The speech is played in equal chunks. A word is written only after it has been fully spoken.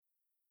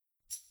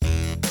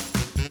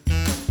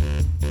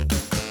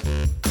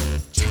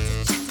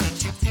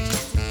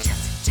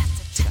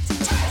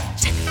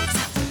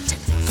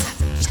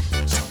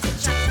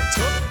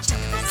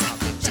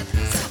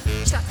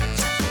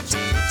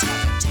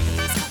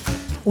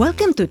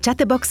Welcome to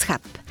Chatterbox Hub.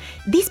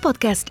 This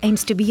podcast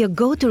aims to be your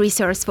go-to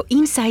resource for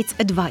insights,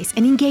 advice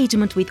and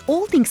engagement with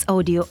all things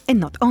audio and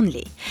not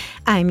only.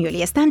 I'm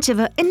Yulia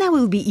Stancheva and I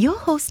will be your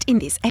host in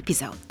this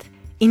episode.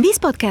 In this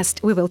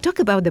podcast, we will talk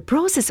about the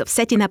process of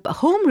setting up a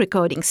home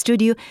recording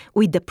studio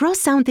with the pro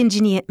sound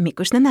engineer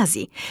Mikush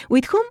Nanazi,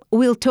 with whom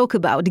we'll talk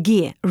about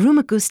gear, room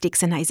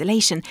acoustics and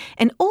isolation,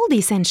 and all the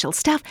essential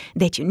stuff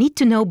that you need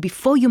to know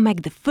before you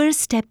make the first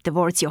step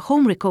towards your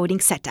home recording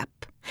setup.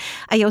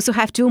 I also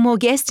have two more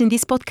guests in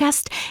this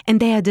podcast, and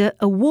they are the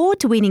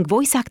award-winning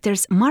voice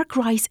actors Mark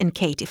Rice and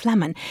Katie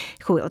Flaman,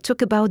 who will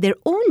talk about their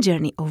own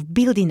journey of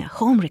building a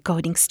home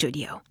recording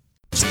studio.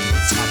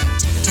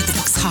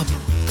 Chatterbox Hub.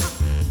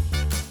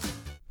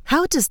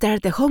 How to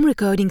start a home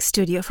recording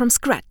studio from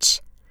scratch?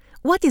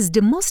 What is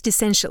the most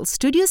essential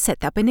studio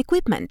setup and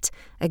equipment?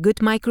 A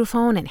good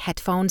microphone and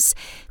headphones,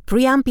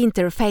 preamp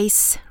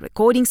interface,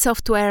 recording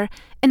software,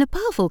 and a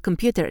powerful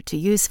computer to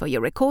use for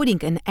your recording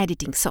and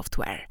editing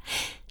software.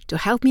 To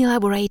help me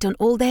elaborate on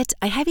all that,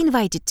 I have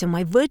invited to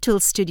my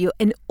virtual studio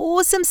an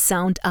awesome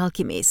sound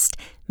alchemist,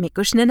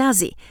 Mikush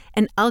Nanazi,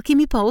 an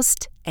Alchemy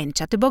Post and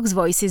Chatterbox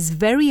Voice's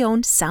very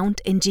own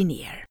sound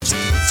engineer.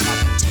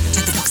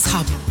 Chatterbox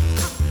Hub.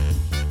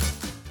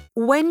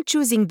 When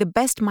choosing the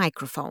best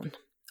microphone,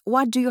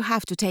 what do you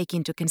have to take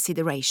into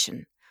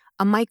consideration?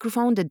 A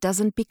microphone that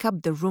doesn't pick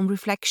up the room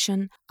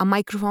reflection, a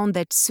microphone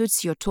that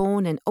suits your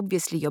tone and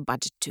obviously your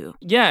budget too.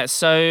 Yeah,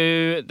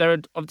 so there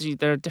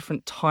are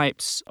different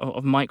types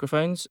of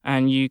microphones,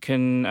 and you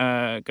can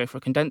go for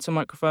a condenser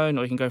microphone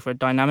or you can go for a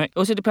dynamic. It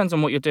also depends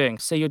on what you're doing.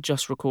 Say you're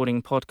just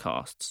recording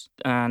podcasts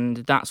and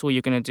that's all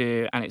you're going to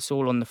do and it's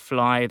all on the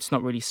fly, it's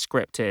not really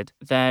scripted,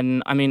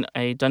 then,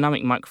 a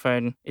dynamic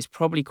microphone is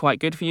probably quite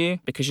good for you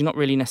because you're not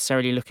really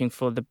necessarily looking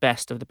for the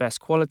best of the best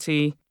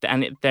quality,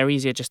 and they're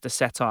easier just to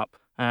set up.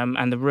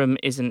 And the room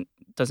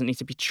doesn't need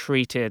to be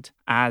treated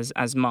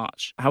as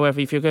much.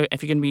 However, if you're going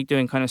to be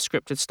doing kind of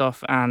scripted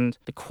stuff and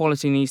the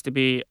quality needs to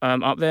be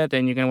up there,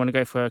 then you're going to want to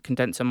go for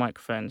condenser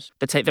microphones.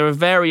 There are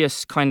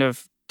various kind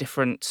of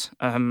different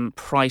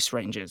price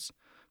ranges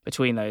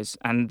between those,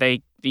 and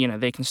they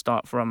can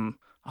start from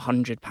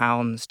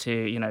 £100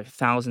 to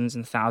thousands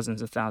and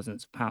thousands and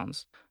thousands of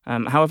pounds.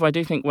 However, I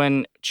do think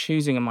when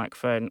choosing a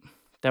microphone,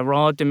 there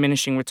are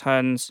diminishing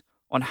returns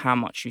on how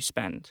much you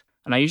spend.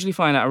 And I usually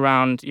find that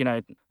around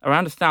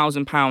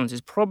 £1,000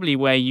 is probably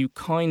where you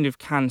kind of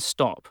can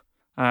stop,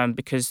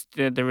 because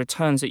the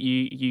returns that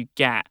you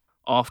get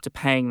after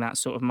paying that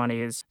sort of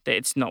money is that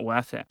it's not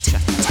worth it.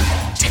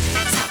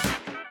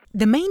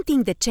 The main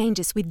thing that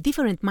changes with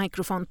different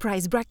microphone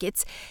price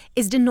brackets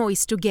is the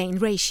noise to gain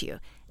ratio.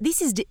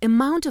 This is the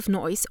amount of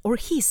noise or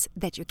hiss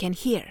that you can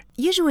hear.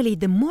 Usually,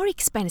 the more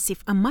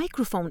expensive a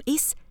microphone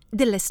is,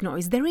 the less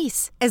noise there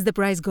is. As the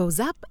price goes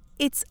up,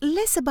 it's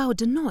less about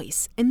the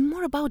noise and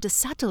more about the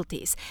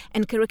subtleties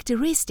and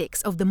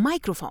characteristics of the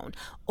microphone,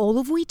 all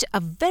of which are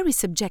very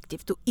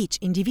subjective to each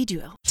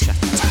individual.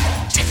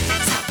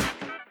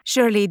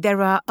 Surely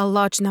there are a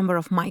large number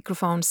of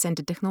microphones and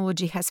the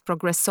technology has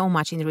progressed so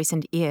much in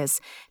recent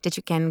years that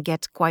you can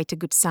get quite a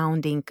good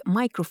sounding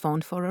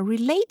microphone for a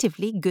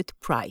relatively good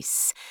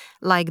price.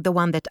 Like the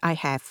one that I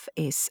have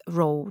is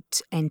Rode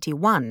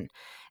NT1,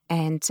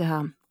 and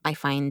I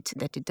find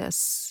that it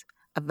does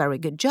a very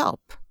good job.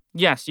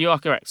 Yes, you are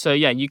correct. So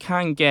yeah, you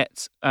can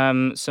get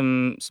some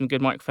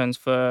good microphones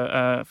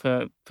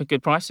for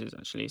good prices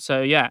actually.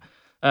 So yeah,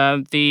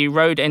 the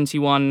Rode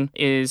NT1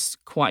 is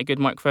quite a good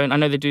microphone. I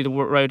know they do the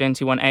Rode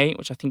NT1A,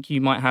 which I think you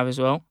might have as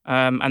well.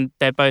 And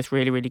they're both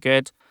really, really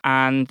good.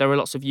 And there are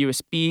lots of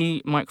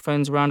USB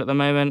microphones around at the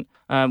moment,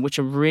 which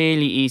are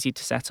really easy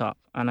to set up.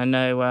 And I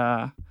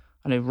know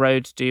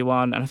Rode do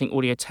one, and I think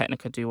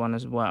Audio-Technica do one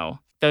as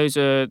well. Those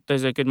are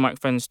good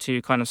microphones to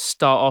kind of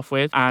start off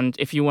with. And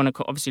if you want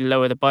to obviously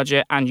lower the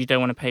budget and you don't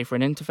want to pay for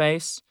an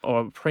interface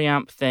or a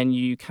preamp, then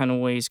you can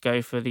always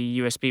go for the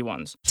USB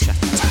ones.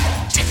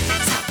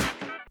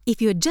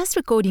 If you're just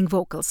recording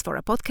vocals for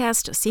a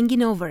podcast or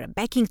singing over a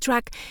backing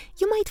track,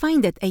 you might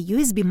find that a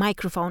USB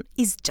microphone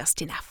is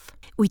just enough.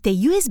 With a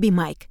USB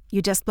mic,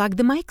 you just plug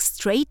the mic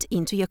straight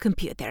into your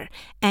computer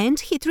and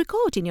hit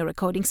record in your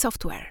recording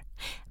software.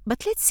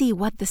 But let's see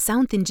what the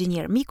sound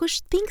engineer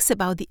Mikush thinks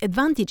about the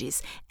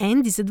advantages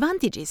and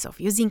disadvantages of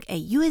using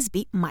a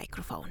USB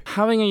microphone.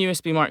 Having a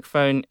USB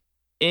microphone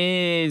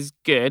is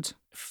good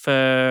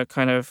for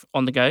kind of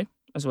on the go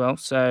as well.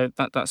 So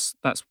that's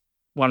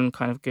one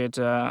kind of good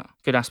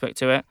aspect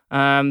to it.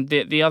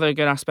 The other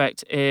good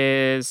aspect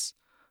is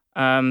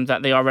that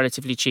they are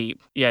relatively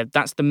cheap. Yeah,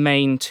 that's the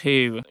main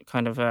two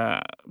kind of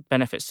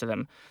benefits to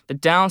them. The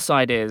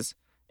downside is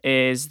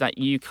that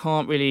you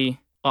can't really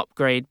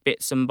upgrade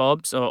bits and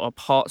bobs or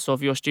parts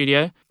of your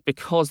studio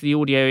because the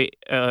audio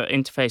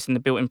interface and the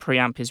built-in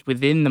preamp is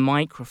within the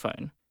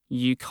microphone.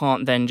 You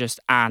can't then just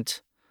add,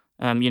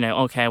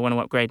 okay, I want to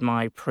upgrade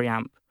my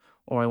preamp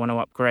or I want to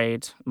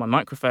upgrade my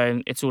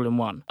microphone. It's all in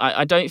one.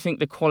 I don't think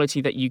the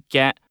quality that you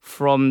get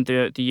from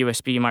the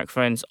USB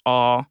microphones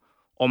are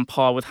on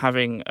par with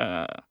having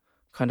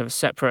kind of a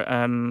separate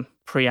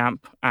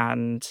preamp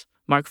and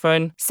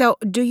microphone. So,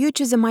 do you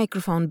choose a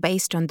microphone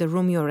based on the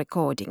room you're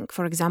recording?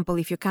 For example,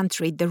 if you can't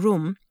read the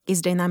room,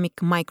 is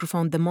dynamic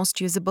microphone the most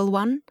usable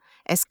one?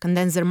 As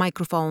condenser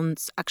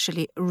microphones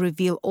actually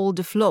reveal all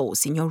the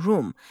flows in your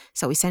room.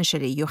 So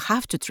essentially, you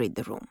have to treat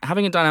the room.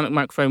 Having a dynamic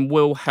microphone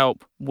will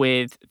help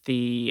with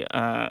the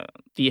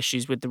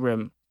issues with the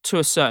room to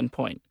a certain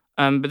point.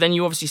 But then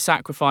you obviously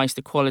sacrifice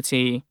the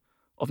quality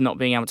of not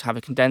being able to have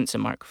a condenser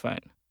microphone.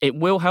 It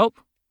will help,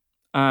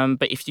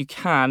 but if you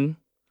can,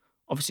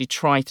 obviously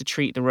try to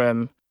treat the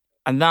room.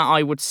 And that,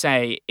 I would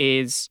say,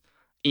 is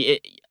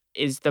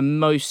the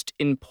most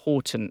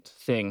important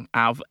thing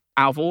out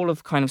of all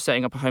of kind of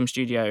setting up a home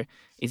studio,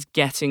 is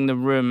getting the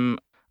room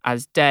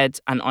as dead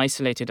and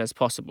isolated as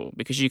possible,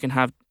 because you can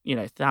have,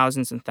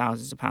 thousands and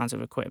thousands of pounds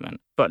of equipment.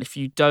 But if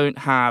you don't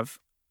have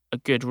a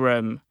good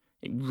room,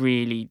 it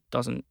really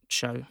doesn't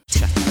show.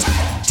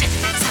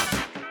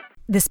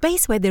 The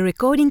space where the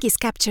recording is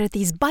captured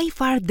is by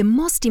far the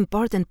most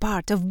important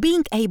part of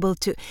being able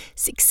to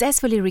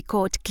successfully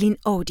record clean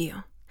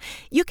audio.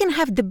 You can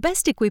have the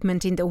best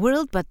equipment in the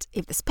world, but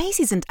if the space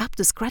isn't up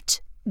to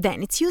scratch,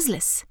 then it's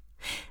useless.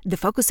 The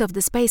focus of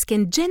the space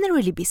can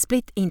generally be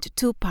split into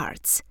two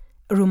parts: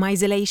 room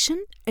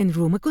isolation and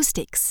room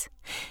acoustics.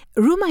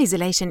 Room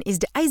isolation is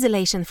the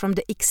isolation from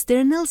the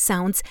external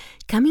sounds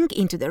coming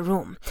into the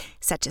room,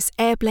 such as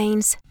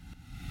airplanes,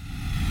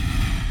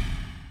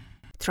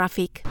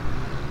 traffic,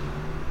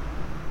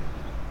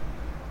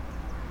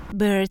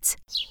 birds,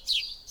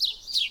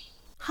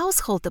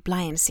 household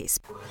appliances,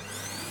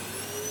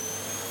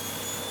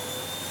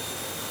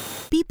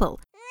 people.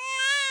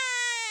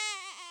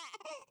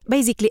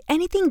 Basically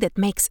anything that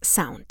makes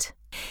sound.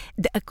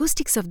 The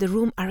acoustics of the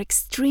room are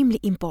extremely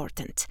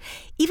important.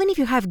 Even if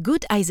you have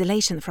good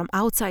isolation from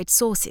outside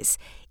sources,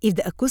 if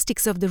the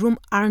acoustics of the room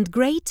aren't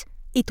great,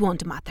 it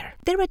won't matter.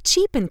 There are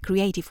cheap and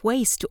creative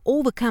ways to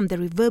overcome the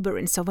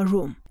reverberance of a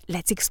room.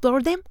 Let's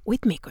explore them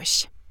with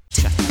Mikush.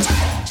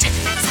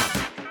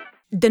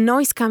 The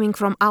noise coming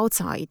from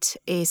outside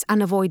is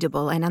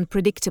unavoidable and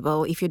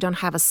unpredictable if you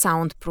don't have a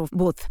soundproof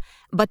booth.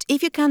 But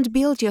if you can't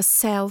build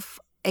yourself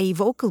a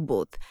vocal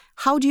booth,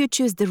 how do you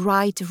choose the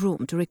right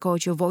room to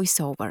record your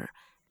voiceover?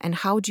 And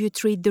how do you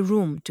treat the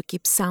room to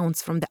keep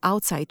sounds from the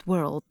outside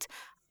world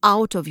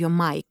out of your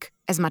mic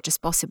as much as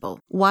possible?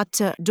 What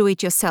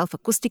do-it-yourself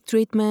acoustic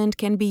treatment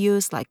can be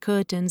used, like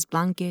curtains,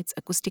 blankets,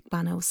 acoustic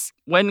panels?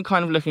 When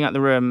kind of looking at the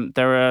room,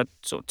 there are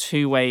sort of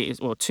two ways,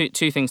 or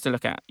two things to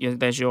look at.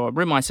 There's your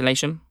room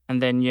isolation,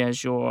 and then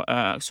there's your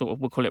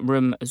we'll call it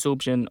room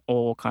absorption,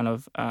 or kind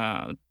of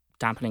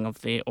dampening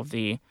of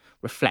the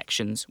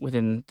reflections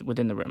within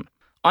the room.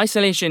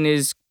 Isolation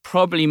is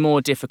probably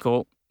more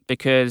difficult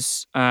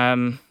because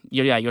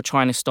you're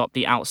trying to stop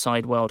the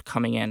outside world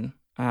coming in,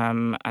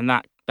 and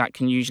that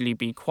can usually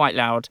be quite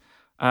loud.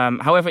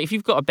 However, if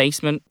you've got a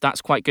basement,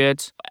 that's quite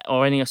good,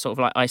 or any sort of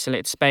like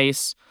isolated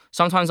space.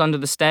 Sometimes under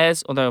the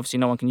stairs, although obviously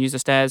no one can use the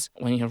stairs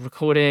when you're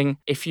recording.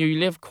 If you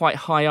live quite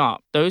high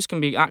up, that can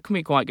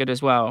be quite good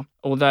as well.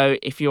 Although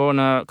if you're on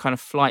a kind of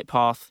flight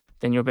path,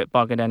 then you're a bit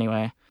buggered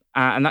anyway.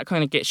 And that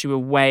kind of gets you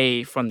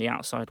away from the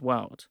outside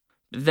world.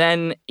 But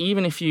then,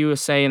 even if you were,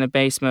 say, in a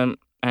basement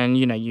and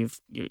you're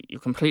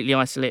completely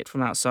isolated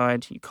from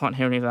outside, you can't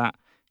hear any of that.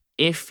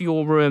 If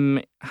your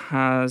room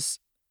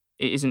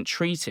isn't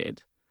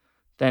treated,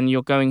 then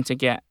you're going to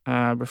get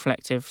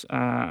reflective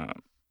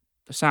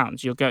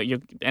sounds.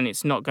 And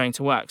it's not going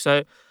to work.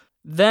 So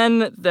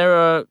then there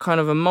are kind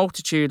of a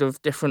multitude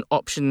of different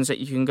options that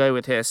you can go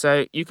with here.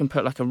 So you can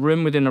put like a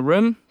room within a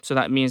room. So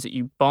that means that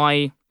you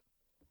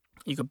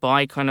could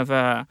buy kind of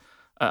a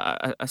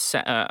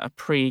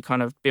pre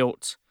kind of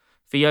built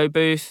VO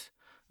booth.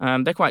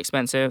 They're quite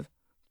expensive,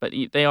 but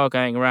they are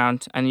going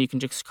around, and you can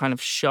just kind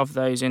of shove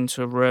those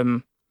into a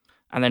room,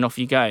 and then off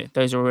you go.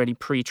 Those are already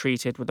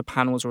pre-treated with the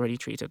panels already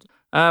treated.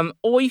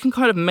 Or you can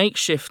kind of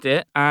makeshift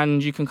it,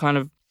 and you can kind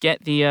of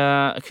get the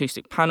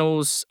acoustic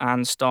panels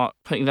and start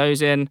putting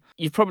those in.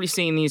 You've probably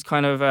seen these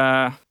kind of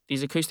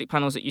these acoustic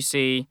panels that you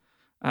see,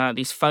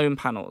 these foam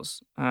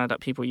panels that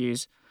people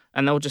use.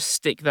 And they'll just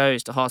stick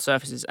those to hard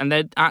surfaces, and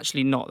they're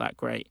actually not that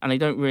great, and they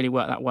don't really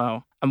work that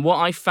well. And what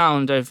I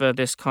found over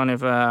this kind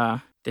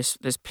of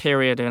this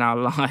period in our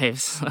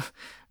lives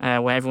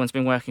where everyone's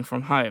been working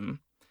from home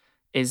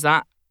is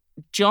that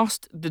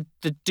just the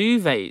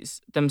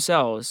duvets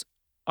themselves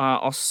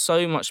are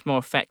so much more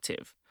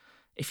effective.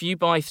 If you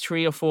buy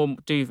 3 or 4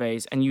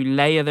 duvets and you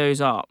layer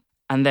those up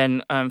and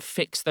then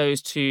fix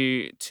those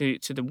to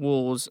the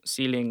walls,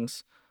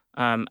 ceilings,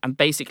 and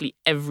basically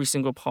every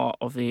single part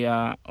of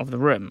the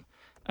room,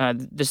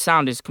 the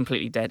sound is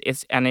completely dead.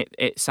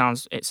 It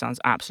sounds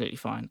absolutely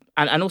fine.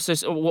 And also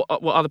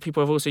what other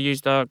people have also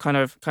used are kind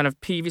of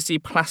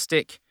PVC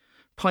plastic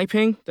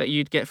piping that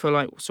you'd get for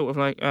like sort of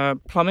like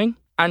plumbing.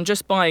 And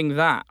just buying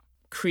that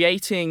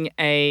creating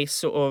a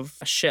sort of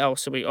a shell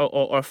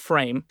or a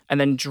frame and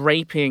then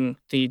draping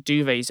the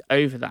duvets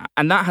over that.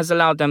 And that has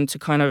allowed them to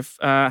kind of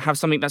have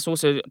something that's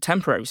also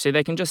temporary. So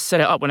they can just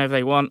set it up whenever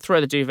they want, throw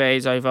the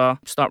duvets over,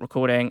 start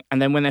recording,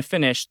 and then when they're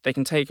finished, they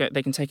can take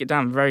it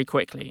down very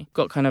quickly.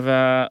 Got kind of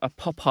a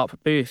pop-up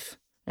booth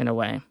in a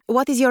way.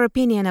 What is your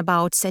opinion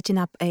about setting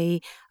up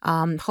a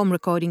home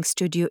recording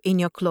studio in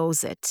your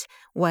closet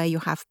where you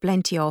have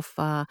plenty of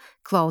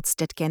clothes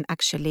that can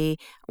actually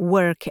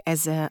work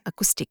as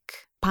acoustic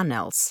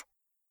panels?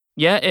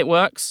 Yeah, it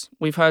works.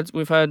 We've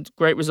had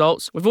great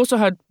results. We've also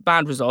had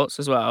bad results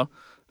as well,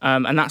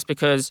 and that's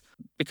because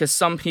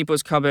some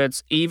people's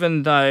cupboards,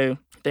 even though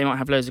they might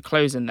have loads of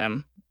clothes in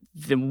them,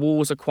 the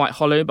walls are quite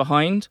hollow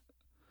behind,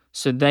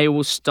 so they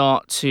will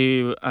start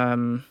to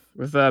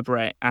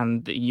reverberate,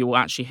 and you will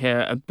actually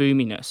hear a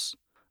boominess,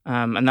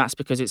 and that's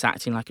because it's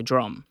acting like a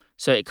drum.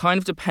 So it kind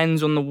of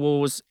depends on the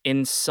walls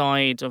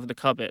inside of the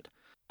cupboard.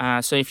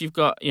 So if you've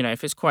got,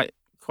 if it's quite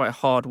a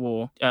hard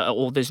wall,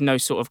 or there's no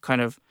sort of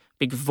kind of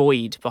big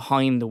void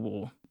behind the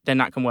wall, then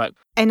that can work.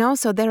 And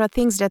also there are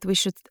things that we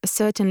should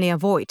certainly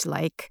avoid,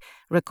 like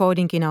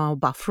recording in our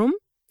bathroom.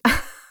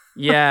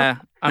 Yeah,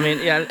 I mean,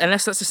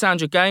 unless that's the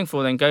sound you're going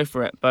for, then go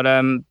for it. But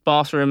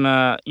bathroom,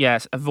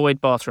 yes, avoid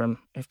bathroom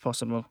if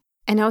possible.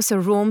 And also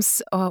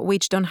rooms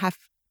which don't have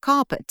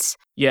carpets.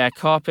 Yeah,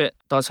 carpet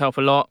does help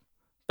a lot.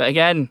 But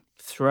again,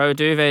 throw a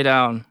duvet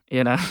down,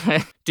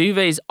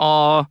 Duvets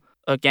are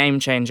a game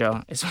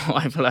changer, is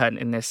what I've learned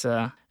in this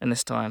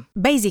time.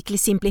 Basically,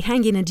 simply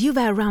hanging a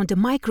duvet around a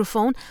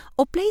microphone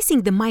or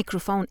placing the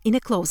microphone in a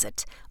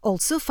closet.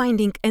 Also,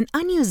 finding an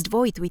unused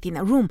void within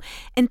a room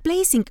and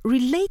placing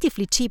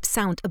relatively cheap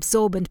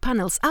sound-absorbent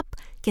panels up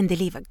can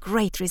deliver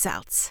great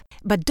results.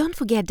 But don't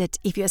forget that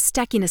if you're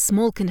stuck in a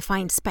small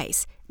confined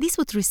space, this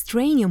would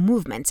restrain your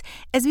movements,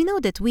 as we know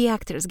that we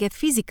actors get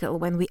physical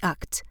when we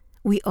act.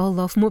 We all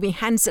love moving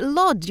hands a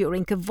lot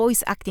during a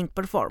voice acting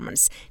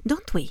performance,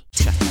 don't we?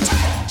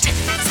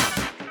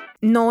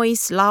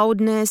 Noise,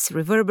 loudness,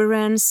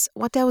 reverberance.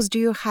 What else do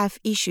you have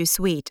issues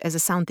with as a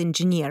sound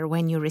engineer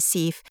when you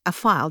receive a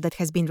file that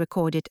has been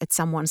recorded at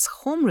someone's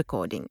home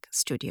recording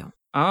studio?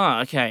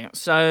 Okay.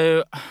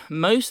 So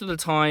most of the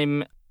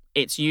time,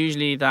 it's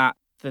usually that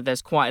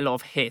there's quite a lot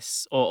of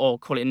hiss or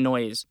call it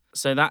noise.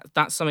 So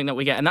that's something that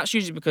we get. And that's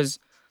usually because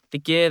the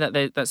gear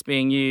that's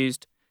being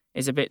used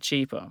is a bit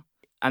cheaper.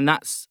 And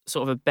that's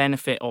sort of a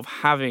benefit of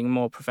having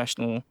more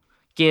professional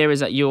gear,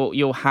 is that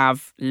you'll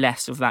have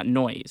less of that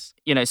noise.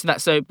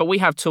 But we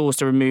have tools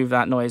to remove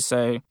that noise.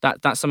 So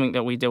that's something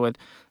that we deal with.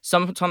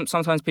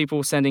 Sometimes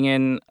people sending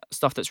in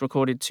stuff that's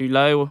recorded too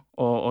low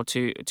or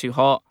too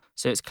hot,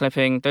 so it's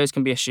clipping. Those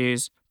can be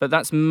issues. But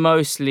that's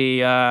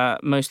mostly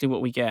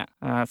what we get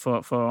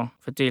for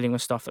dealing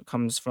with stuff that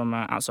comes from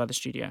outside the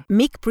studio.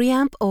 Mic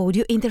preamp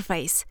audio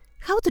interface.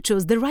 How to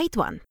choose the right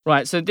one?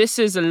 Right. So this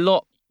is a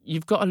lot.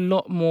 You've got a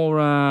lot more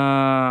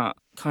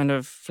kind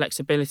of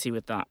flexibility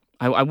with that.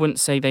 I wouldn't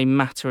say they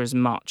matter as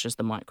much as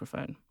the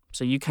microphone.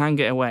 So you can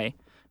get away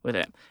with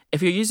it.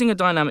 If you're using a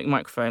dynamic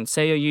microphone,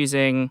 say you're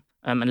using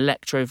an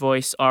Electro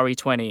Voice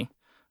RE20,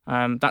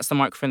 that's the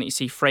microphone that you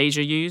see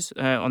Fraser use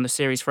on the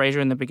series Fraser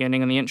in the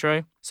beginning and the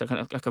intro. So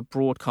kind of like a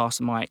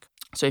broadcast mic.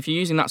 So if you're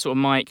using that sort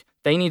of mic,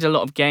 they need a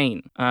lot of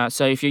gain.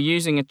 So if you're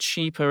using a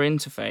cheaper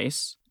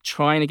interface,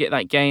 trying to get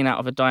that gain out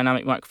of a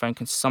dynamic microphone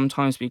can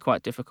sometimes be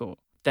quite difficult.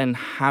 Then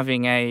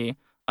having a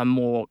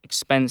more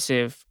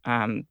expensive,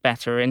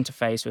 better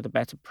interface with a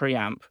better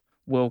preamp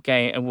will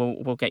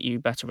get you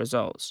better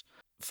results.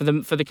 For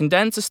the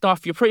condenser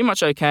stuff, you're pretty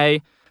much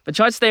okay, but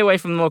try to stay away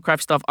from the more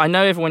crappy stuff. I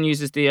know everyone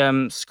uses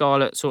the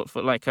Scarlett sort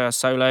of like a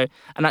Solo,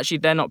 and actually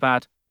they're not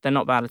bad. They're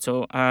not bad at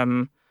all.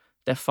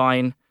 They're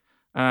fine,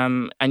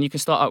 and you can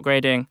start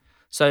upgrading.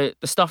 So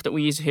the stuff that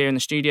we use here in the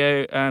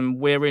studio,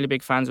 we're really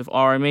big fans of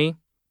RME.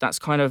 That's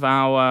kind of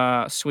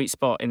our sweet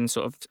spot in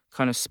sort of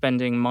kind of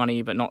spending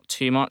money, but not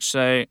too much.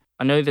 So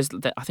I know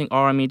I think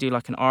RME do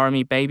like an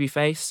RME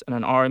Babyface and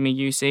an RME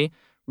UC.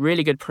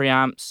 Really good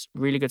preamps,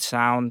 really good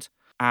sound,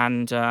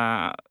 and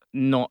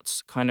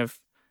not kind of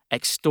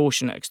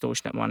extortionate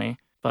money.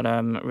 But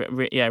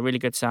really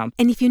good sound.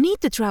 And if you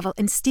need to travel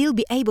and still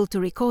be able to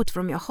record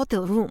from your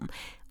hotel room,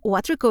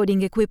 what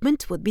recording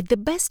equipment would be the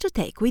best to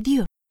take with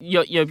you?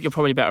 You're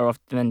probably better off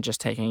than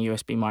just taking a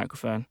USB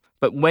microphone.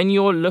 But when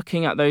you're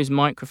looking at those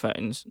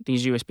microphones,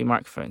 these USB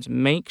microphones,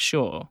 make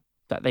sure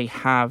that they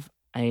have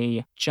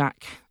a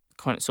jack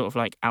kind of sort of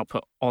like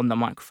output on the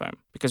microphone.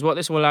 Because what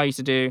this will allow you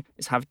to do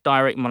is have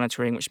direct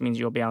monitoring, which means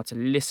you'll be able to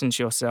listen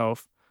to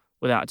yourself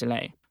without a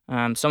delay.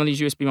 Some of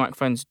these USB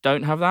microphones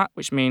don't have that,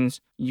 which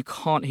means you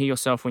can't hear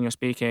yourself when you're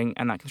speaking,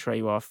 and that can throw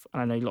you off.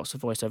 And I know lots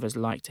of voiceovers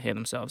like to hear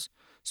themselves.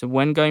 So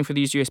when going for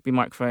these USB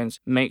microphones,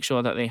 make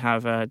sure that they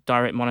have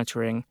direct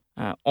monitoring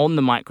on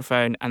the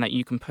microphone and that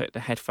you can put the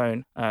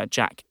headphone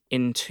jack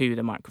into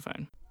the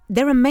microphone.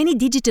 There are many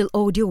digital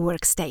audio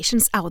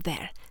workstations out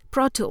there.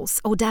 Pro Tools,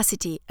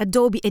 Audacity,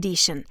 Adobe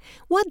Audition.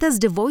 What does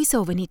the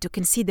voiceover need to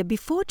consider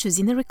before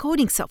choosing a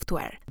recording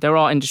software? There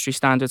are industry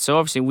standards. So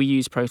obviously we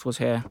use Pro Tools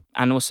here.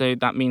 And also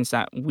that means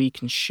that we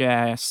can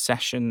share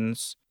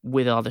sessions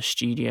with other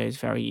studios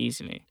very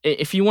easily.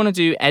 If you want to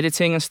do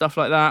editing and stuff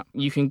like that,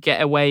 you can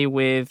get away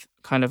with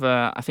kind of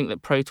I think the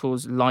Pro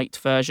Tools Lite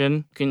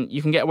version.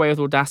 You can get away with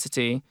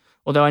Audacity.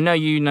 Although I know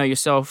you know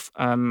yourself,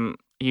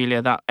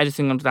 Yulia, that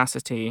editing on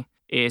Audacity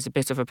is a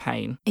bit of a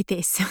pain. It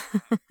is.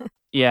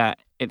 Yeah,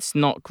 it's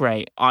not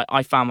great.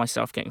 I found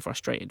myself getting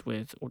frustrated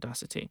with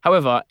Audacity.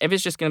 However, if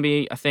it's just going to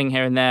be a thing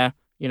here and there,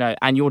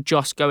 and you're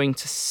just going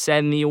to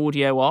send the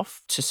audio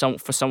off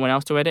for someone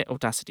else to edit,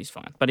 Audacity's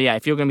fine. But yeah,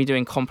 if you're going to be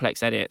doing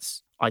complex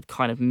edits, I'd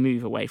kind of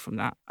move away from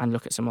that and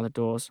look at some other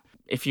DAWs.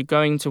 If you're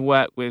going to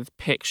work with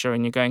Picture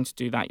and you're going to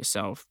do that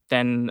yourself,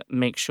 then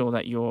make sure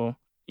that your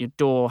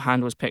DAW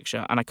handles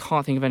Picture. And I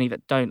can't think of any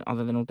that don't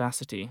other than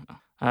Audacity.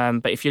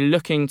 But if you're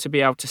looking to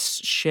be able to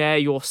share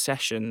your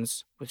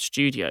sessions with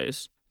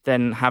studios,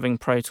 then having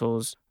Pro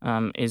Tools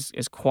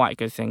is quite a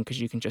good thing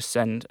because you can just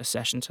send a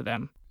session to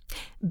them.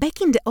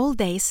 Back in the old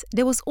days,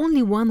 there was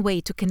only one way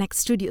to connect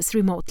studios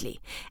remotely,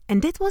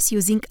 and that was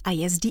using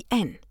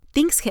ISDN.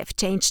 Things have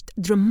changed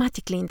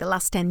dramatically in the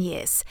last 10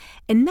 years,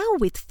 and now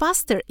with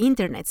faster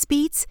internet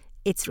speeds,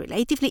 it's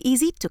relatively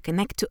easy to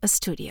connect to a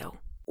studio.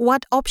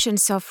 What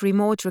options of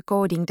remote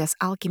recording does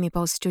Alchemy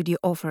Post Studio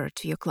offer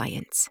to your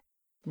clients?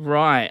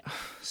 Right.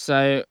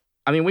 So,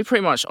 we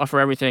pretty much offer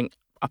everything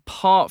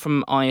apart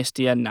from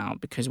ISDN now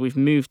because we've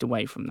moved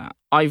away from that.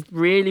 I've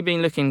really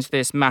been looking into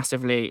this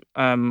massively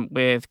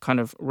with kind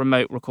of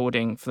remote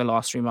recording for the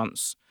last 3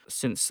 months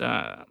since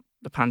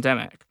the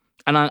pandemic.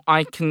 And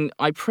I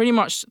pretty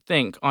much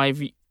think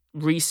I've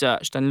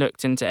researched and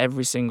looked into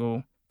every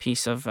single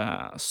piece of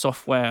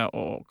software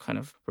or kind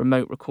of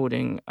remote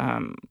recording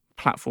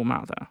platform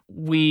out there.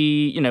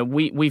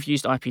 We've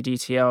used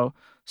IPDTL,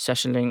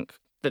 SessionLink.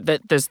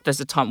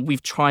 There's a ton.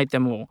 We've tried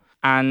them all,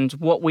 and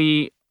what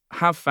we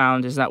have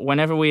found is that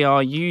whenever we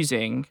are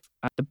using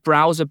the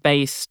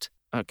browser-based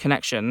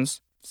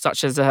connections,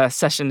 such as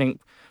SessionLink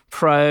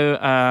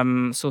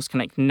Pro, Source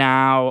Connect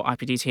Now,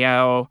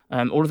 IPDTL,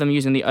 all of them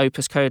using the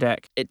Opus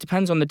codec, it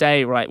depends on the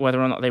day, right,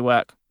 whether or not they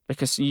work.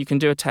 Because you can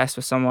do a test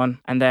with someone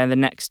and then the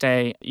next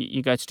day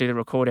you go to do the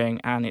recording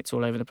and it's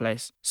all over the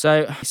place.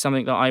 So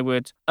something that I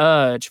would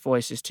urge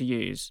voices to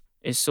use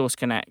is Source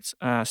Connect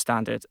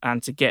standard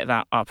and to get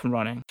that up and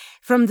running.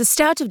 From the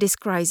start of this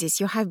crisis,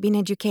 you have been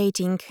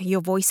educating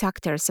your voice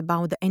actors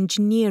about the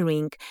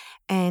engineering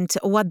and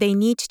what they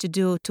need to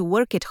do to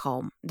work at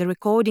home, the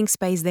recording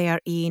space they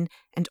are in,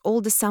 and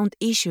all the sound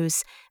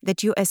issues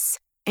that you as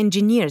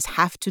engineers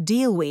have to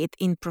deal with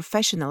in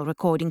professional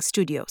recording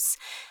studios.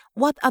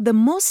 What are the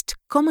most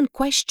common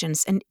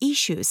questions and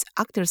issues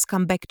actors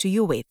come back to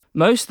you with?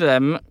 Most of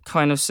them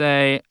kind of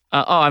say,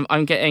 I'm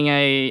only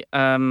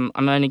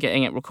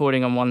getting it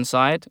recording on one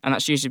side, and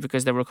that's usually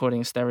because they're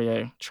recording a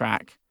stereo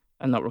track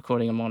and not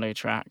recording a mono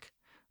track.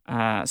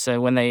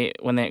 So when they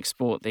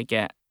export, they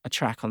get a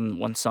track on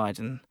one side,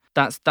 and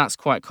that's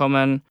quite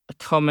common. A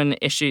common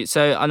issue.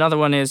 So another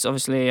one is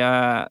obviously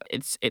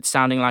it's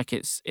sounding like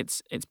it's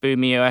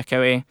boomy or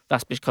echoey.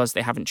 That's because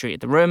they haven't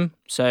treated the room.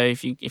 So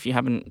if you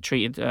haven't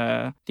treated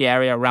the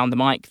area around the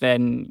mic,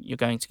 then you're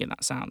going to get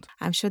that sound.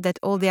 I'm sure that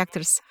all the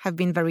actors have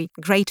been very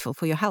grateful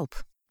for your help.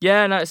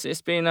 Yeah, no,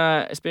 it's been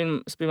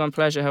my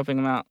pleasure helping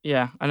them out.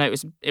 Yeah, I know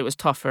it was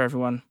tough for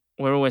everyone.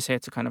 We're always here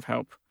to kind of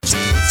help.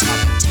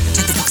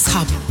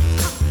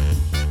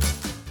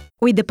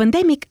 With the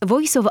pandemic,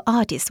 voiceover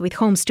artists with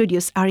home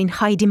studios are in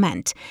high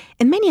demand,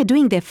 and many are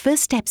doing their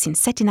first steps in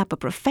setting up a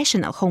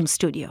professional home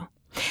studio.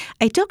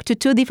 I talked to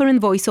 2 different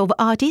voiceover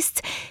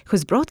artists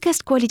whose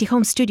broadcast quality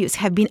home studios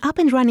have been up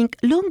and running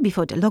long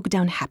before the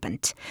lockdown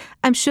happened.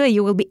 I'm sure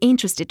you will be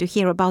interested to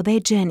hear about their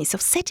journeys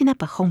of setting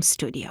up a home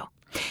studio.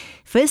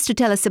 First to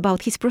tell us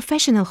about his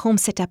professional home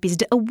setup is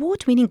the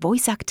award-winning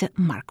voice actor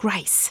Mark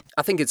Rice.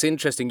 I think it's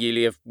interesting,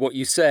 Yulia, what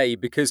you say,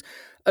 because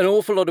an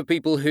awful lot of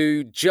people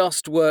who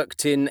just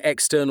worked in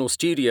external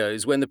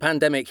studios when the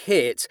pandemic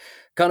hit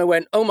kind of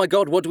went, oh my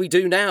God, what do we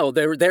do now?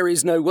 There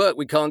is no work.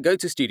 We can't go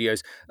to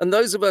studios. And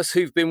those of us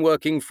who've been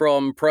working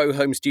from pro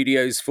home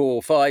studios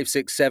for 5,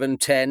 6, 7,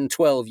 10,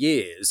 12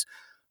 years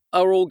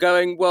are all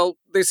going, well,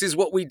 this is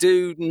what we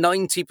do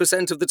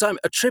 90% of the time.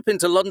 A trip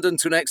into London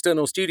to an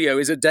external studio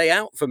is a day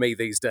out for me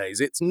these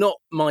days. It's not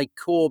my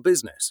core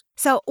business.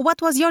 So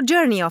what was your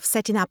journey of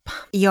setting up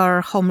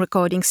your home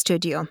recording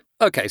studio?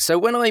 Okay, so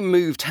when I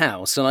moved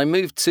house and I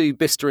moved to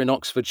Bicester in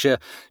Oxfordshire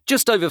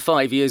just over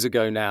 5 years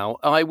ago now,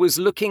 I was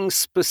looking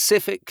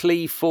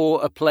specifically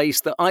for a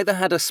place that either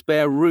had a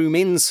spare room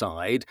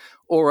inside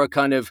or a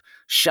kind of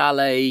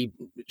chalet,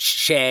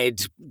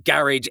 shed,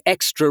 garage,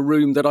 extra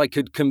room that I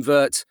could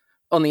convert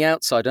on the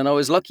outside. And I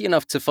was lucky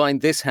enough to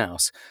find this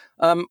house,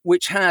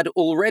 which had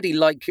already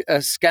like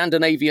a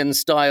Scandinavian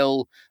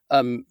style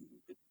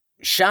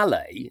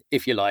chalet,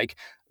 if you like,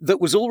 that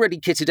was already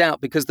kitted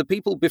out because the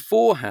people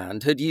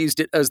beforehand had used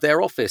it as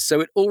their office. So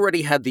it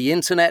already had the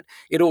internet,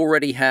 it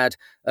already had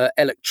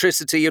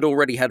electricity, it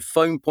already had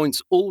phone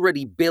points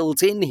already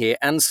built in here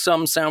and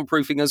some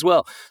soundproofing as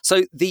well.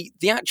 So the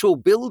actual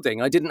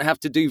building I didn't have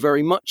to do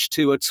very much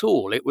to at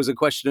all. It was a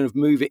question of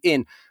move it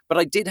in. But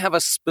I did have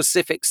a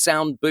specific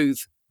sound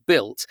booth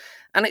built.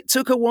 And it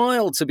took a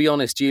while, to be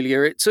honest,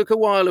 Julia. It took a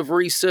while of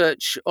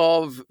research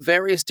of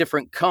various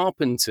different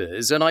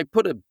carpenters. And I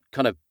put a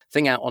kind of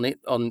thing out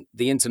on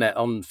the internet,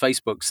 on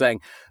Facebook, saying,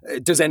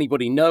 does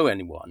anybody know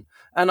anyone?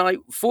 And I,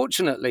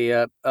 fortunately,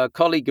 a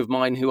colleague of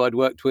mine who I'd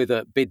worked with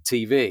at Bid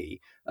TV,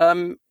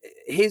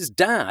 his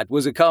dad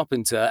was a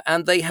carpenter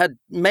and they had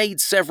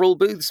made several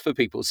booths for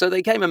people. So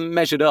they came and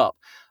measured up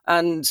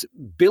and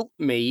built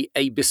me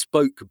a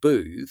bespoke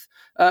booth,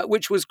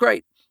 which was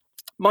great.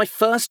 My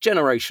first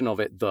generation of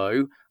it,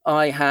 though,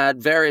 I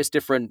had various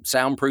different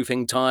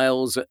soundproofing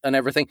tiles and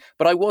everything,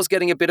 but I was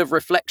getting a bit of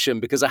reflection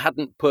because I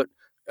hadn't put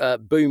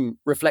boom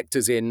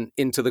reflectors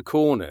into the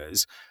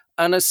corners.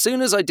 And as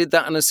soon as I did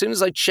that, and as soon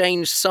as I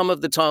changed some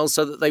of the tiles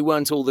so that they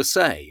weren't all the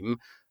same,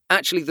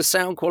 actually the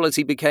sound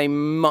quality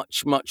became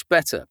much, much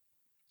better.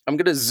 I'm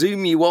going to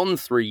zoom you on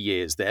 3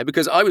 years there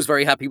because I was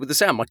very happy with the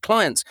sound. My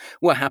clients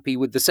were happy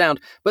with the sound,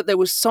 but there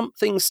was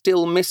something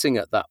still missing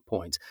at that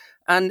point.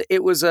 And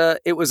it was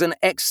an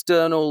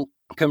external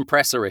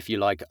compressor, if you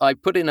like. I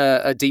put in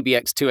a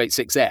DBX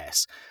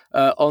 286S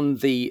on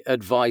the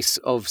advice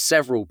of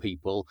several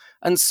people,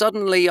 and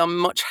suddenly I'm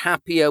much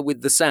happier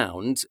with the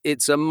sound.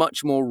 It's a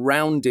much more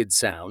rounded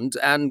sound,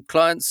 and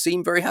clients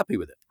seem very happy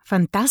with it.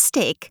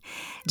 Fantastic.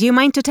 Do you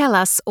mind to tell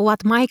us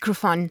what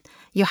microphone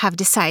you have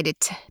decided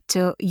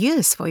to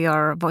use for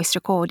your voice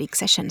recording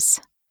sessions?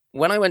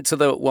 When I went to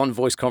the One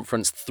Voice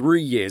conference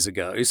 3 years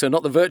ago, so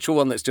not the virtual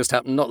one that's just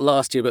happened, not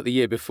last year, but the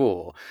year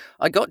before,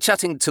 I got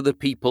chatting to the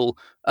people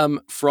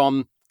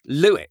from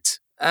Lewitt.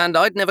 And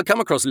I'd never come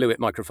across Lewitt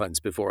microphones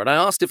before. And I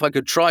asked if I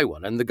could try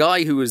one. And the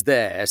guy who was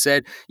there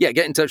said, yeah,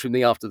 get in touch with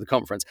me after the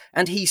conference.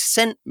 And he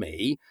sent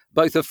me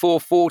both a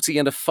 440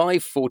 and a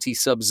 540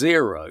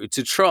 Sub-Zero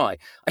to try.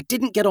 I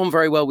didn't get on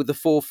very well with the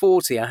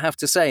 440. I have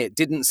to say, it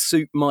didn't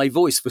suit my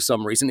voice for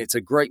some reason. It's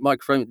a great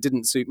microphone. It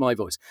didn't suit my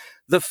voice.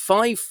 The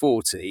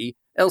 540,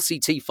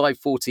 LCT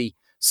 540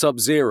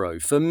 Sub-Zero,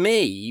 for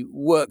me,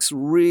 works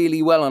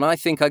really well. And I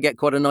think I get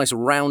quite a nice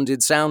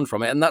rounded sound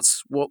from it. And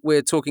that's what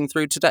we're talking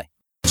through today.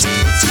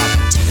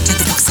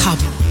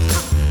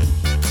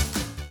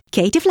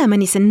 Katie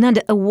Flemon is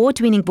another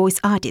award-winning voice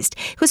artist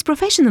whose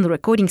professional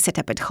recording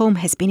setup at home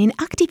has been in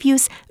active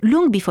use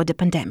long before the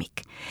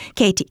pandemic.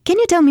 Katie, can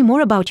you tell me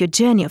more about your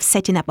journey of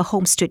setting up a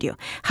home studio,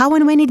 how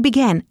and when it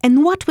began,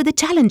 and what were the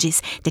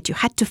challenges that you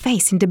had to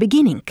face in the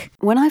beginning?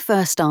 When I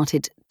first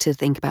started to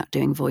think about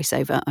doing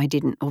voiceover, I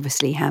didn't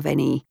obviously have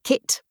any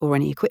kit or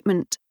any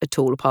equipment at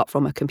all apart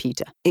from a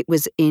computer. It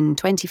was in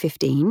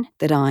 2015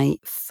 that I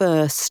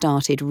first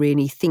started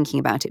really thinking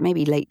about it,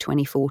 maybe late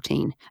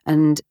 2014.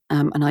 And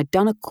I'd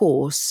done a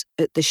course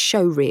at the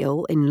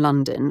Showreel in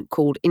London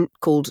called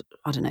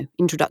I don't know,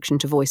 Introduction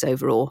to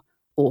Voiceover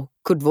or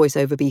Could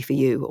Voiceover Be For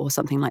You or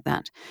something like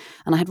that.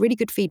 And I had really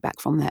good feedback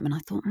from them. And I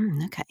thought,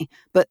 okay.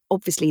 But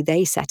obviously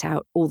they set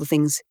out all the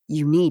things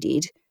you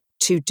needed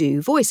to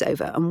do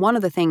voiceover. And one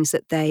of the things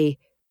that they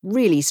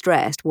really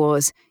stressed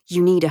was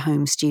you need a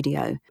home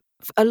studio.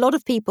 A lot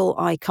of people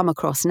I come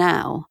across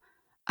now,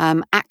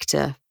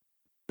 actor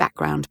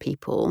background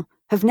people,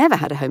 have never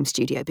had a home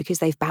studio because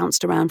they've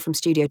bounced around from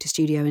studio to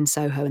studio in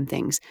Soho and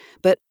things.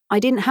 But I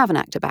didn't have an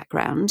actor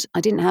background.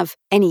 I didn't have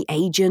any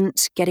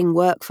agent getting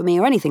work for me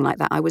or anything like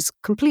that. I was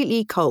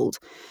completely cold.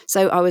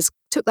 So I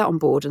took that on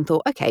board and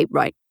thought, okay,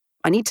 right,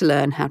 I need to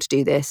learn how to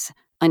do this.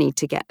 I need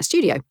to get a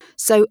studio.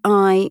 So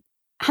I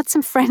had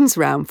some friends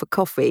round for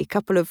coffee, a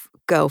couple of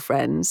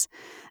girlfriends,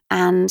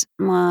 and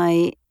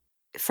my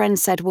friend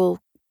said, well,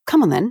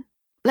 come on then,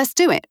 let's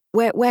do it.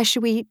 Where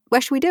should we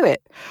do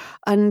it?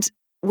 And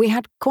we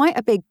had quite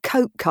a big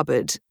coat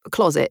cupboard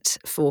closet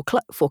for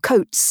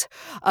coats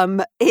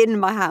in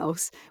my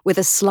house with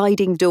a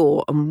sliding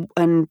door,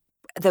 and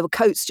there were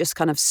coats just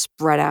kind of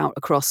spread out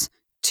across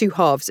two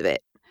halves of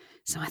it.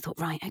 So I thought,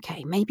 right,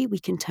 okay, maybe we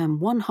can turn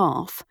one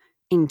half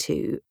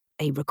into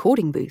a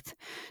recording booth.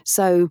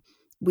 So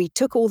we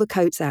took all the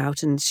coats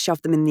out and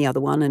shoved them in the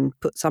other one and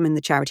put some in the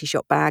charity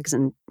shop bags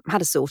and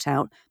had a sort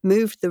out,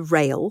 moved the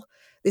rail.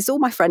 This is all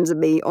my friends and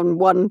me on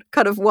one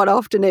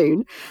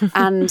afternoon,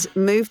 and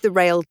moved the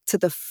rail to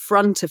the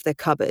front of the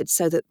cupboard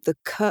so that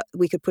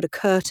we could put a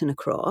curtain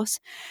across.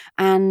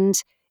 And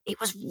it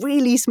was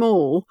really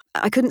small.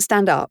 I couldn't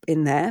stand up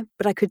in there,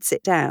 but I could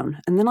sit down.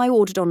 And then I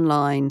ordered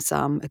online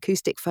some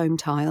acoustic foam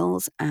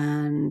tiles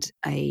and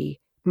a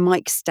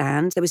mic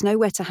stand. There was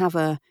nowhere to have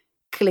a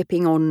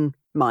clipping on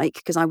mic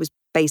because I was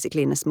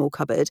basically in a small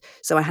cupboard.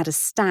 So I had a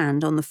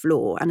stand on the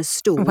floor and a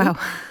stool. Wow.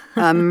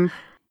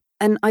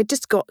 And I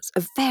just got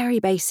a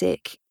very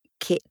basic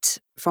kit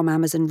from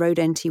Amazon, Rode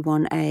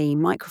NT1A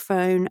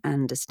microphone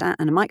and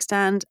a mic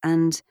stand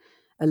and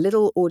a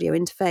little audio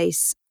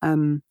interface,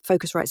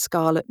 Focusrite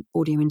Scarlett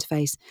audio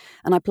interface.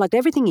 And I plugged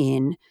everything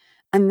in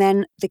And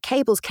then the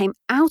cables came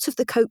out of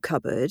the coat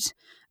cupboard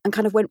and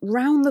kind of went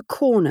round the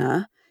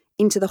corner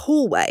into the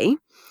hallway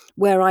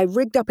where I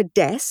rigged up a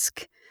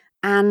desk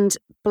and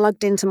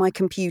plugged into my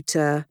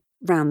computer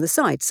round the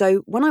side.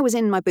 So when I was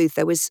in my booth,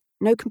 there was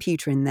no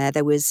computer in there.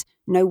 There was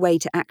no way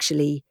to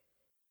actually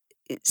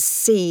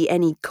see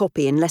any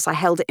copy unless I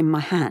held it in my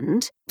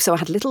hand. So I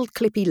had a little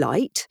clippy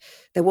light.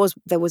 There was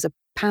a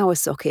power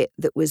socket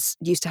that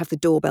used to have the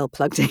doorbell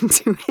plugged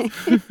into it.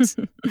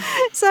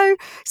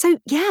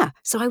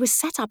 So I was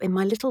set up in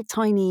my little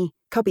tiny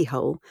cubby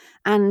hole,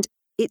 and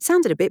it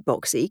sounded a bit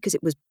boxy because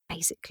it was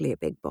basically a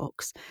big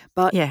box,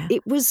 but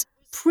it was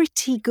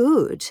pretty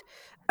good.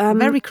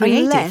 Very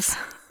creative.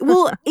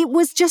 Well, it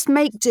was just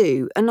make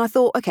do. And I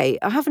thought, okay,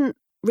 I haven't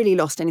really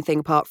lost anything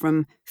apart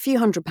from a few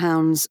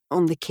 £100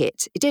 on the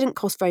kit. It didn't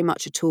cost very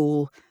much at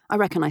all. I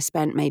reckon I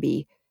spent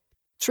maybe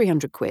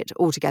 300 quid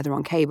altogether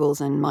on cables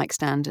and mic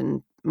stand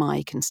and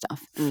mic and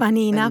stuff.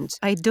 Funny enough,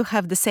 I do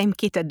have the same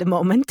kit at the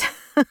moment.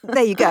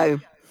 There you go.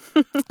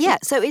 Yeah,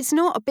 so it's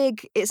not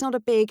a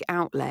big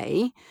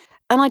outlay.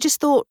 And I just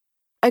thought,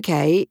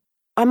 okay,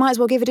 I might as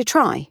well give it a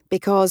try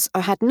because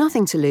I had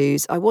nothing to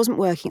lose. I wasn't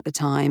working at the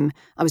time.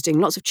 I was doing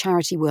lots of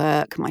charity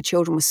work. My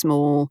children were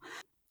small.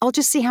 I'll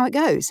just see how it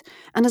goes.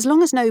 And as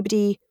long as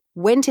nobody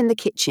went in the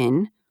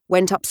kitchen,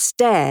 went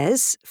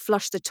upstairs,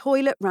 flushed the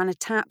toilet, ran a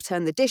tap,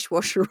 turned the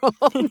dishwasher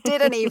on,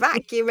 did any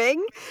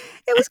vacuuming,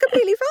 it was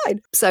completely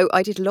fine. So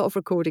I did a lot of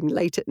recording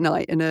late at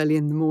night and early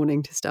in the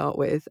morning to start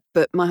with.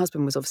 But my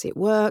husband was obviously at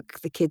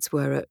work. The kids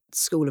were at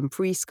school and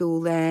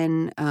preschool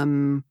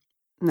then.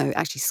 No,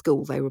 actually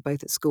school. They were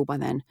both at school by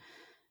then.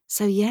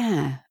 So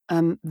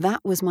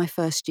that was my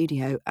first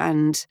studio,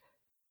 and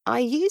I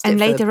used it. And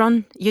later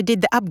on, you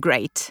did the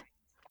upgrade.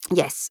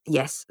 Yes.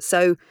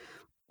 So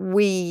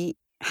we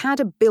had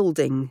a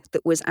building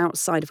that was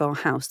outside of our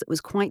house that was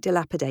quite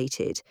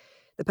dilapidated.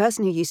 The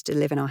person who used to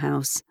live in our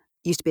house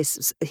he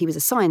was a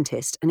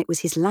scientist, and it was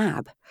his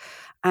lab.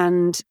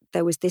 And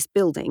there was this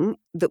building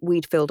that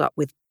we'd filled up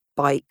with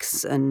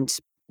bikes and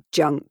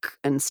junk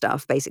and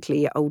stuff,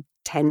 basically old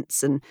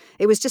tents, and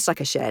it was just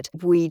like a shed.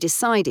 We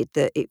decided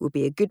that it would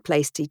be a good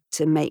place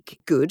to make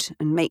good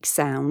and make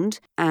sound,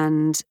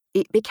 and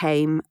it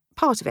became,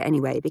 part of it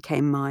anyway, it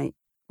became my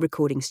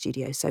recording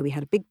studio. So we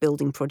had a big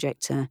building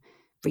project to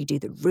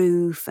redo the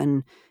roof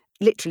and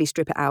literally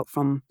strip it out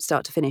from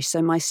start to finish.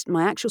 So my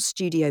actual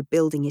studio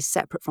building is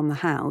separate from the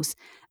house,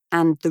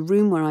 and the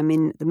room where I'm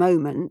in at the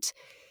moment,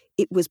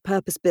 it was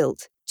purpose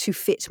built to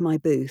fit my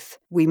booth.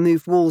 We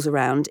moved walls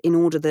around in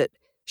order that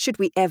should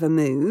we ever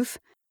move,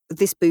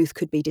 this booth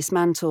could be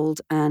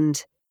dismantled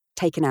and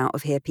taken out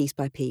of here piece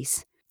by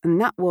piece. And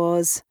that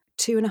was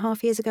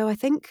 2.5 years ago, I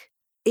think.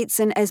 It's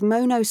an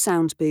Esmono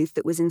sound booth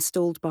that was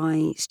installed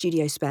by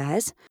Studio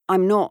Spares.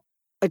 I'm not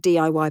a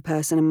DIY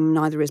person, and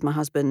neither is my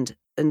husband.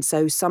 And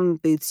so some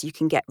booths you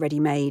can get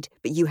ready-made,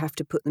 but you have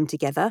to put them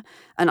together.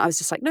 And I was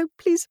just like, no,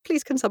 please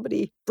can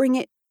somebody bring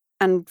it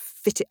and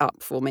fit it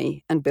up for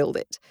me and build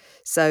it.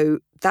 So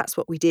that's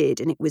what we did.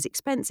 And it was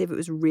expensive. It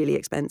was really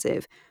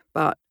expensive.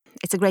 But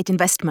it's a great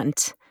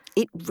investment.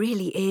 It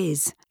really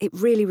is. It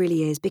really,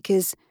 really is,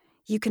 because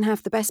you can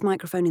have the best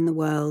microphone in the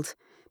world,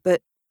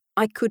 but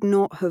I could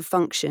not have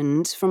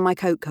functioned from my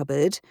coat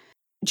cupboard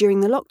during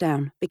the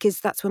lockdown because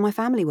that's where my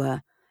family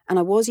were. And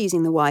I was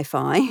using the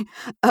Wi-Fi.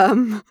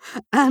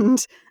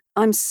 And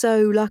I'm so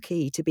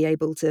lucky to be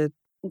able to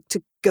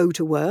go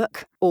to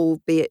work,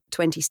 albeit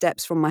 20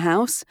 steps from my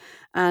house,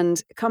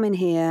 and come in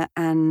here,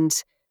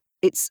 and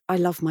I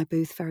love my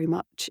booth very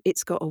much.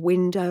 It's got a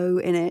window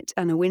in it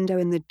and a window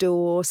in the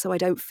door, so I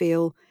don't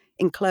feel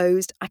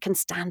enclosed. I can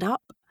stand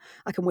up.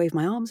 I can wave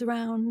my arms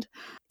around.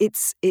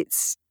 It's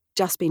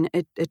just been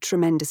a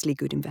tremendously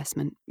good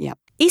investment. Yeah.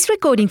 Is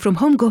recording from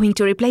home going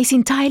to replace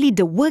entirely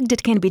the work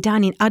that can be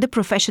done in other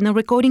professional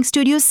recording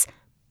studios?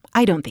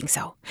 I don't think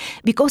so,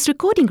 because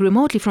recording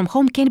remotely from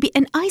home can be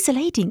an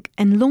isolating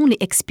and lonely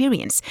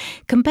experience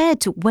compared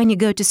to when you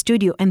go to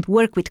studio and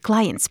work with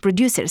clients,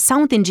 producers,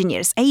 sound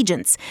engineers,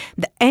 agents.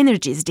 The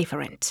energy is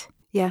different.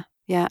 Yeah.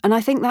 And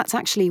I think that's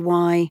actually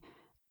why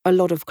a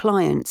lot of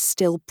clients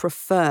still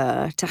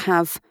prefer to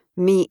have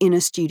me in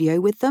a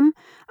studio with them.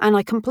 And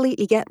I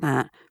completely get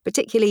that,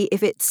 particularly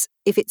if it's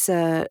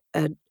a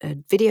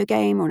video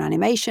game or an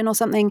animation or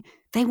something.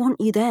 They want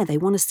you there. They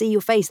want to see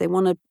your face. They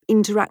want to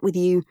interact with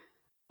you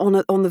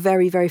on the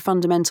very, very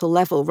fundamental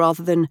level,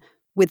 rather than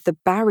with the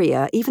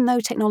barrier. Even though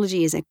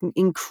technology is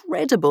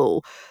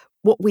incredible,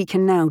 what we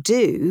can now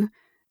do,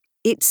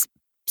 it's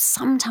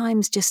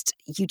sometimes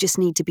you just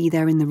need to be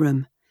there in the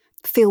room.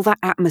 Feel that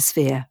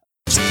atmosphere.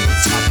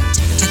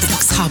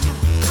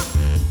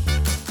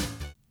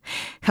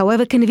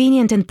 However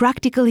convenient and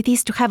practical it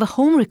is to have a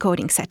home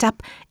recording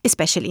setup,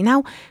 especially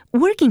now,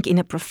 working in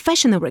a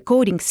professional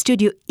recording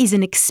studio is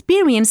an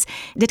experience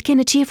that can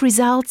achieve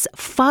results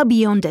far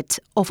beyond that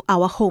of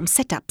our home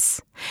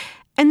setups.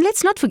 And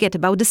let's not forget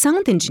about the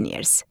sound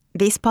engineers.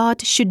 This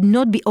part should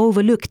not be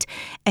overlooked,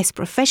 as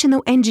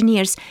professional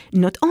engineers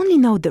not only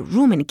know the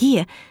room and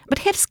gear, but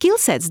have skill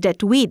sets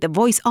that we, the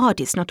voice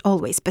artists, not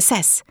always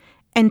possess.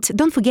 And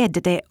don't forget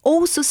that they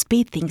also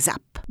speed things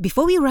up.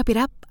 Before we wrap it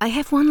up, I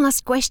have one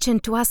last question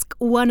to ask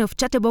one of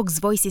Chatterbox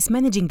Voice's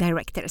managing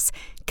directors,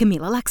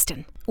 Camilla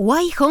Laxton.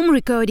 Why home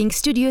recording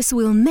studios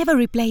will never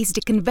replace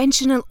the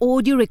conventional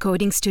audio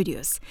recording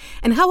studios?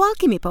 And how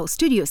Alchemy Pulse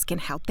Studios can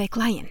help their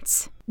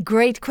clients?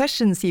 Great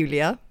questions,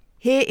 Julia.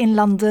 Here in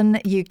London,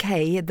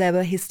 UK, there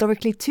were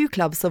historically 2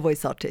 clubs of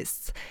voice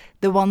artists.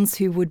 The ones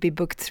who would be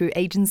booked through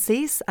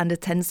agencies and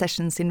attend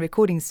sessions in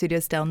recording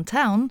studios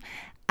downtown,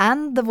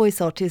 and the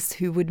voice artists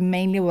who would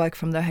mainly work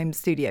from their home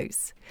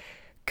studios.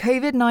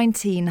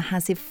 COVID-19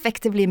 has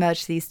effectively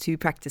merged these 2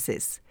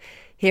 practices.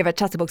 Here at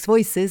Chatterbox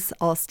Voices,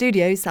 our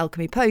studios,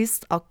 Alchemy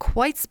Post, are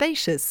quite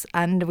spacious,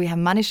 and we have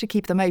managed to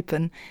keep them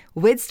open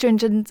with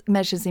stringent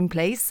measures in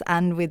place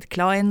and with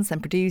clients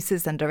and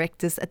producers and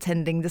directors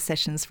attending the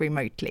sessions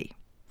remotely.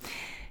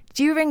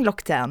 During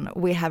lockdown,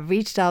 we have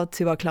reached out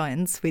to our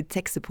clients with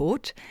tech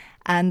support,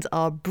 and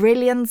our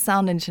brilliant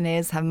sound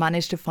engineers have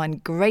managed to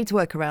find great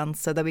workarounds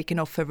so that we can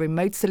offer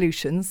remote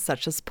solutions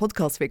such as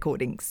podcast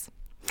recordings.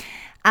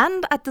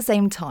 And at the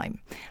same time,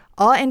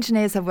 our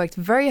engineers have worked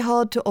very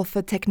hard to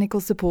offer technical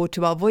support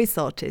to our voice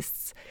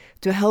artists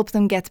to help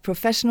them get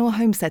professional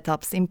home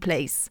setups in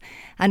place.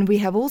 And we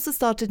have also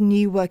started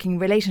new working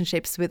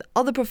relationships with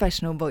other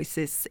professional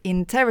voices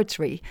in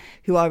territory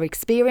who are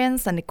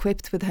experienced and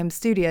equipped with home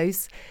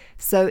studios.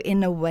 So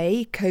in a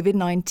way,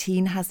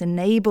 COVID-19 has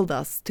enabled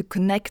us to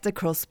connect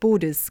across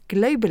borders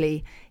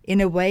globally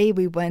in a way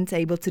we weren't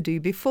able to do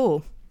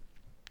before.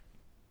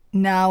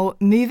 Now,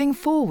 moving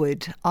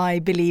forward, I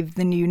believe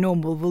the new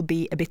normal will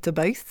be a bit of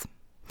both.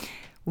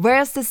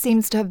 Whereas there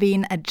seems to have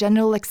been a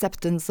general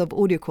acceptance of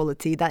audio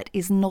quality that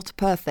is not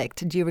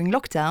perfect during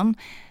lockdown,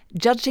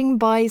 judging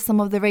by some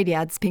of the radio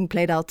ads being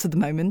played out at the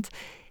moment,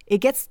 it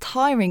gets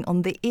tiring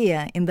on the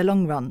ear in the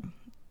long run.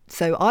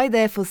 So I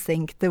therefore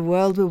think the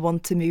world will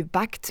want to move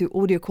back to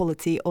audio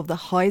quality of the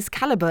highest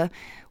caliber,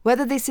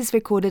 whether this is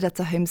recorded at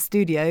a home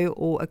studio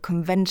or a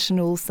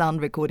conventional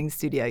sound recording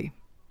studio.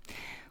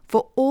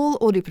 For all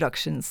audio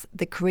productions,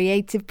 the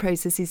creative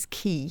process is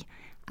key,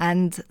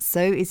 and so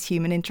is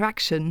human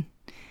interaction.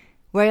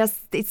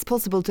 Whereas it's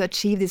possible to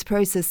achieve this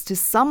process to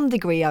some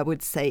degree, I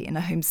would say, in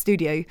a home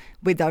studio,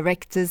 with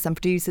directors and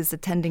producers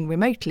attending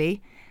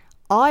remotely,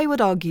 I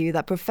would argue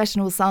that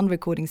professional sound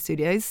recording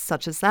studios,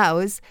 such as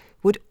ours,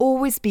 would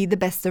always be the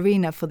best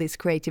arena for this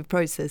creative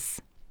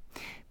process.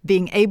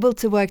 Being able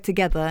to work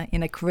together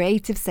in a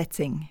creative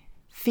setting,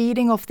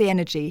 feeding off the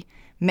energy,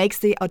 makes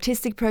the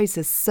artistic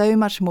process so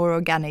much more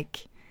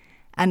organic.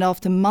 And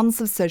after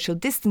months of social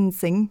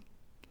distancing,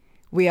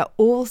 we are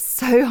all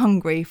so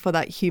hungry for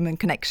that human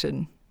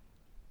connection.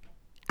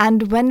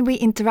 And when we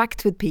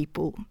interact with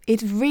people,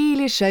 it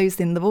really shows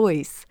in the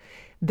voice.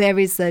 There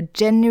is a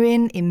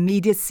genuine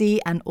immediacy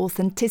and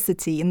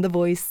authenticity in the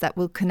voice that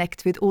will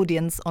connect with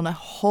audience on a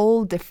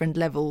whole different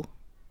level.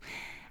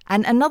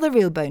 And another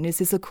real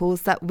bonus is, of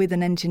course, that with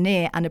an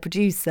engineer and a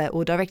producer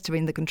or director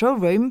in the control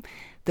room,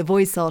 the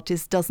voice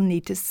artist doesn't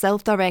need to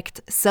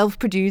self-direct,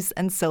 self-produce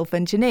and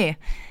self-engineer.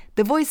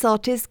 The voice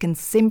artist can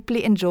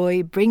simply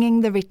enjoy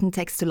bringing the written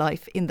text to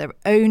life in their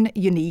own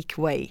unique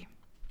way.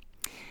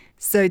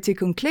 So to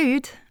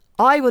conclude,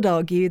 I would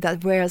argue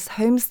that whereas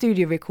home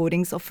studio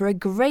recordings offer a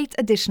great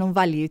additional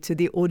value to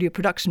the audio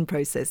production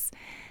process,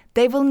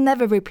 they will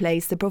never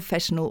replace the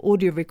professional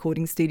audio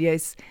recording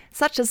studios,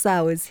 such as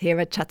ours here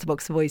at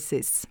Chatterbox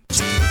Voices.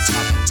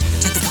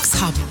 Chatterbox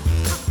Hub.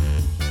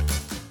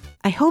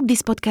 I hope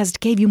this podcast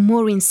gave you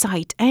more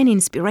insight and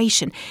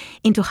inspiration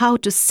into how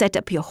to set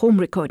up your home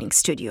recording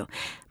studio.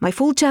 My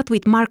full chat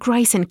with Mark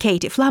Rice and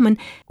Katie Flaman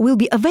will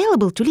be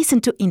available to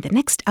listen to in the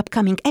next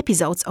upcoming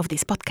episodes of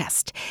this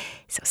podcast.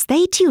 So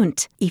stay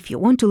tuned if you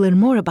want to learn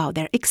more about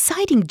their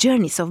exciting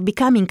journeys of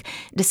becoming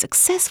the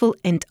successful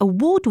and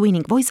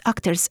award-winning voice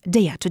actors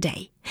they are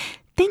today.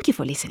 Thank you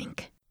for listening.